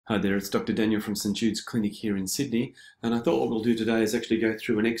Hi there, it's Dr. Daniel from St Jude's clinic here in Sydney, and I thought what we'll do today is actually go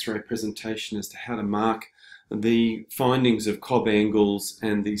through an X-ray presentation as to how to mark the findings of Cobb angles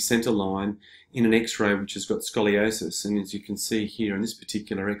and the centre line in an X-ray which has got scoliosis. And as you can see here in this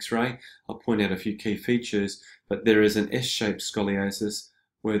particular X-ray, I'll point out a few key features, but there is an S-shaped scoliosis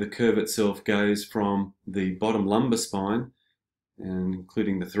where the curve itself goes from the bottom lumbar spine, and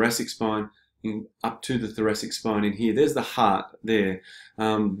including the thoracic spine, up to the thoracic spine in here. There's the heart there.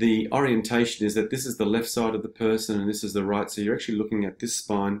 The orientation is that this is the left side of the person and this is the right, so you're actually looking at this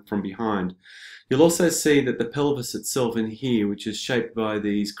spine from behind. You'll also see that the pelvis itself in here, which is shaped by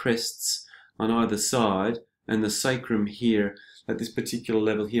these crests on either side, and the sacrum here at this particular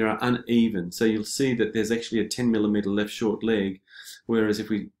level here are uneven. So you'll see that there's actually a 10mm left short leg, whereas if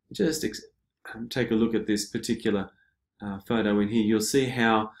we just take a look at this particular photo in here, you'll see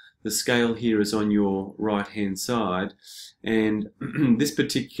how the scale here is on your right hand side, and this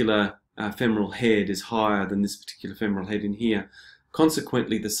particular femoral head is higher than this particular femoral head in here.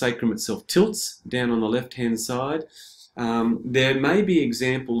 Consequently, the sacrum itself tilts down on the left hand side. There may be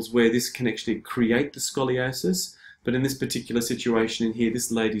examples where this can actually create the scoliosis, but in this particular situation in here,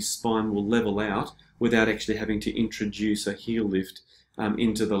 this lady's spine will level out without actually having to introduce a heel lift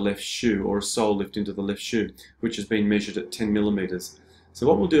into the left shoe, or a sole lift into the left shoe, which has been measured at 10mm. So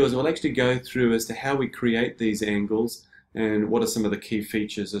what we'll do is we'll actually go through as to how we create these angles and what are some of the key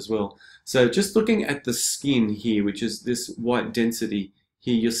features as well. So just looking at the skin here, which is this white density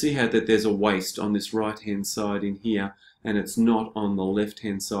here, you'll see how that there's a waist on this right hand side in here, and it's not on the left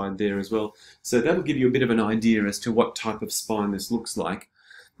hand side there as well. So that'll give you a bit of an idea as to what type of spine this looks like.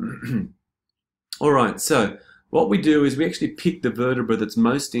 Alright, so what we do is we actually pick the vertebra that's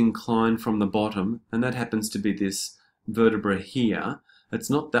most inclined from the bottom, and that happens to be this vertebra here. It's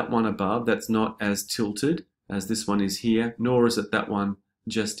not that one above, that's not as tilted as this one is here, nor is it that one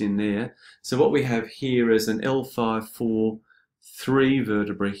just in there. So what we have here is an L5, 4, 3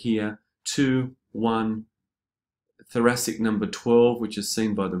 vertebra here, 2, 1, thoracic number 12, which is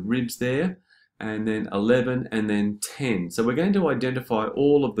seen by the ribs there, and then 11, and then 10. So we're going to identify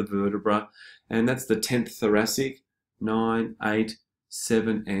all of the vertebra, and that's the 10th thoracic, 9, 8,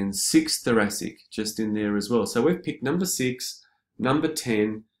 7, and 6 thoracic, just in there as well. So we've picked number 6, number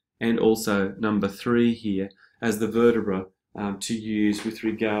 10, and also number 3 here as the vertebra to use with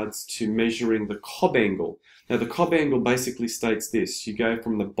regards to measuring the Cobb angle. Now the Cobb angle basically states this: you go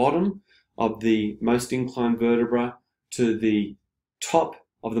from the bottom of the most inclined vertebra to the top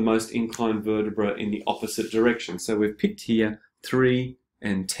of the most inclined vertebra in the opposite direction. So we've picked here 3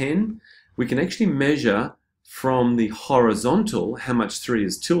 and 10. We can actually measure from the horizontal how much 3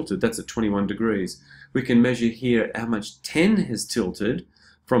 is tilted. That's at 21 degrees. We can measure here how much 10 has tilted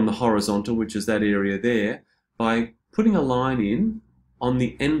from the horizontal, which is that area there, by putting a line in on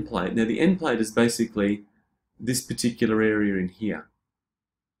the end plate. Now the end plate is basically this particular area in here.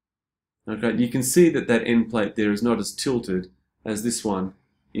 Okay, you can see that that end plate there is not as tilted as this one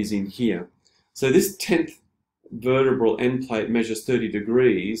is in here. So this 10th vertebral end plate measures 30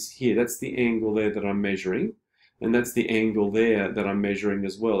 degrees here. That's the angle there that I'm measuring, and that's the angle there that I'm measuring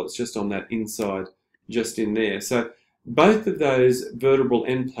as well. It's just on that inside, just in there. So both of those vertebral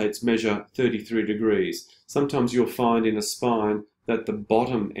end plates measure 33 degrees. Sometimes you'll find in a spine that the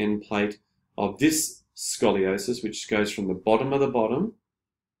bottom end plate of this scoliosis, which goes from the bottom of the bottom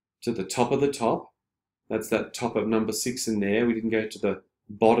to the top of the top, that's that top of number 6 in there. We didn't go to the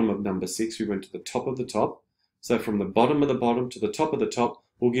bottom of number 6, we went to the top of the top. So from the bottom of the bottom to the top of the top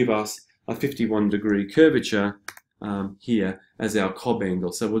will give us a 51 degree curvature here as our Cobb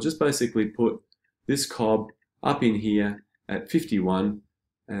angle. So we'll just basically put this Cobb up in here at 51,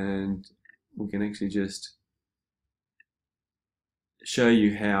 and we can actually just show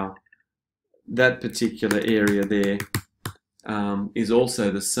you how that particular area there is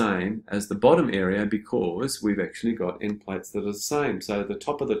also the same as the bottom area, because we've actually got end plates that are the same. So the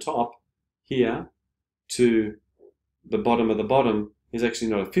top of the top here to the bottom of the bottom is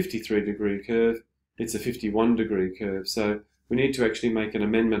actually not a 53 degree curve, it's a 51 degree curve. So we need to actually make an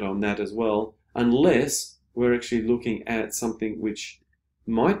amendment on that as well, unless we're actually looking at something which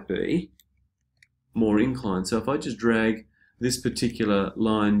might be more inclined. So if I just drag this particular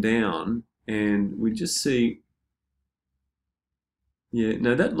line down, and we just see, yeah,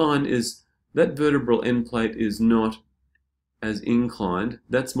 now that line is, that vertebral end plate is not as inclined.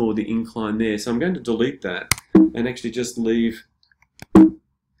 That's more the incline there. So I'm going to delete that and actually just leave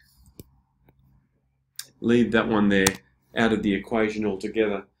that one there out of the equation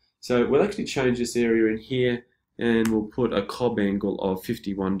altogether. So we'll actually change this area in here, and we'll put a Cobb angle of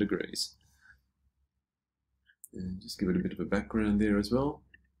 51 degrees. And just give it a bit of a background there as well.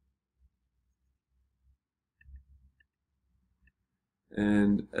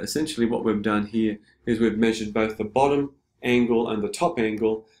 And essentially what we've done here is we've measured both the bottom angle and the top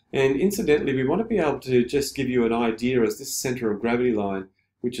angle. And incidentally, we want to be able to just give you an idea as this center of gravity line,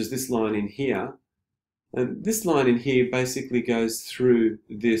 which is this line in here. And this line in here basically goes through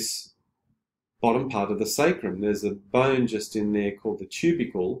this bottom part of the sacrum. There's a bone just in there called the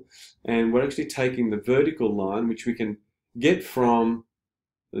tubercle, and we're actually taking the vertical line, which we can get from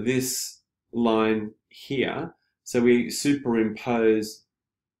this line here. So we superimpose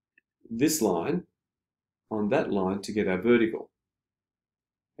this line on that line to get our vertical.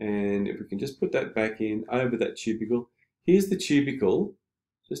 And if we can just put that back in over that tubercle, here's the tubercle,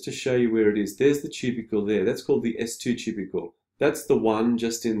 just to show you where it is. There's the tubercle there. That's called the S2 tubercle. That's the one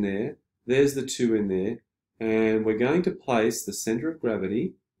just in there. There's the 2 in there. And we're going to place the center of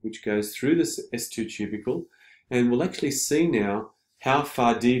gravity, which goes through this S2 tubercle, and we'll actually see now how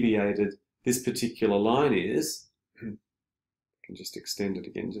far deviated this particular line is. I can just extend it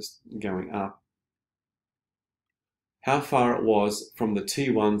again, just going up. How far it was from the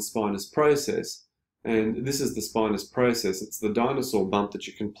T1 spinous process. And this is the spinous process. It's the dinosaur bump that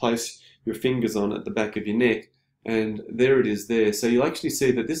you can place your fingers on at the back of your neck. And there it is there. So you'll actually see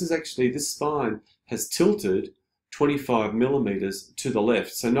that this spine has tilted 25 millimeters to the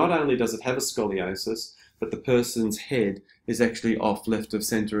left. So not only does it have a scoliosis, but the person's head is actually off left of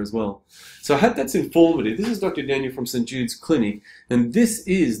center as well. So I hope that's informative. This is Dr. Daniel from St Jude's Clinic, and this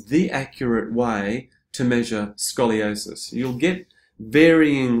is the accurate way to measure scoliosis. You'll get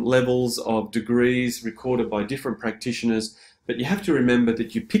varying levels of degrees recorded by different practitioners, but you have to remember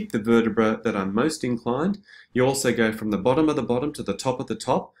that you pick the vertebra that are most inclined. You also go from the bottom of the bottom to the top of the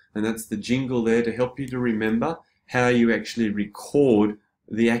top, and that's the jingle there to help you to remember how you actually record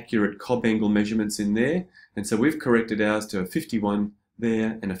the accurate Cobb angle measurements in there. And so we've corrected ours to a 51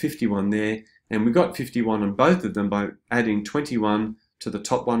 there and a 51 there, and we got 51 on both of them by adding 21 to the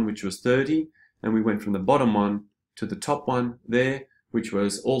top one, which was 30, and we went from the bottom one to the top one there, which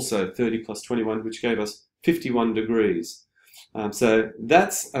was also 30 plus 21, which gave us 51 degrees. So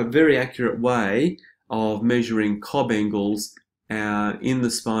that's a very accurate way of measuring Cobb angles in the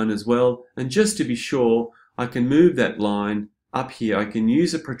spine as well. And just to be sure, I can move that line up here. I can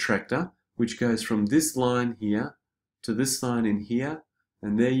use a protractor, which goes from this line here to this line in here,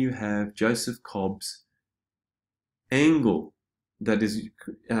 and there you have Joseph Cobb's angle that is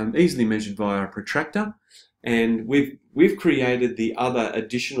easily measured via a protractor. And we've created the other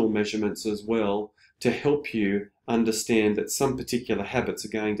additional measurements as well to help you understand that some particular habits are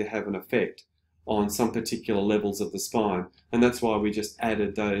going to have an effect on some particular levels of the spine. And that's why we just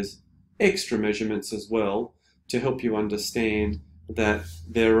added those extra measurements as well to help you understand that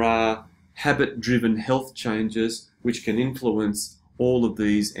there are habit-driven health changes which can influence all of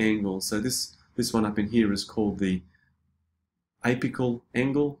these angles. So this one up in here is called the apical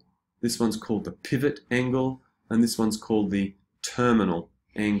angle, this one's called the pivot angle, and this one's called the terminal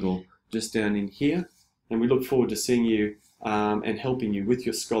angle just down in here. And we look forward to seeing you and helping you with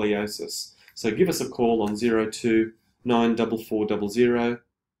your scoliosis. So give us a call on 02 94400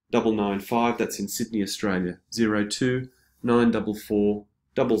 995, that's in Sydney, Australia, 02 944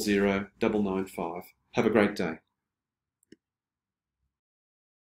 00 995. Have a great day.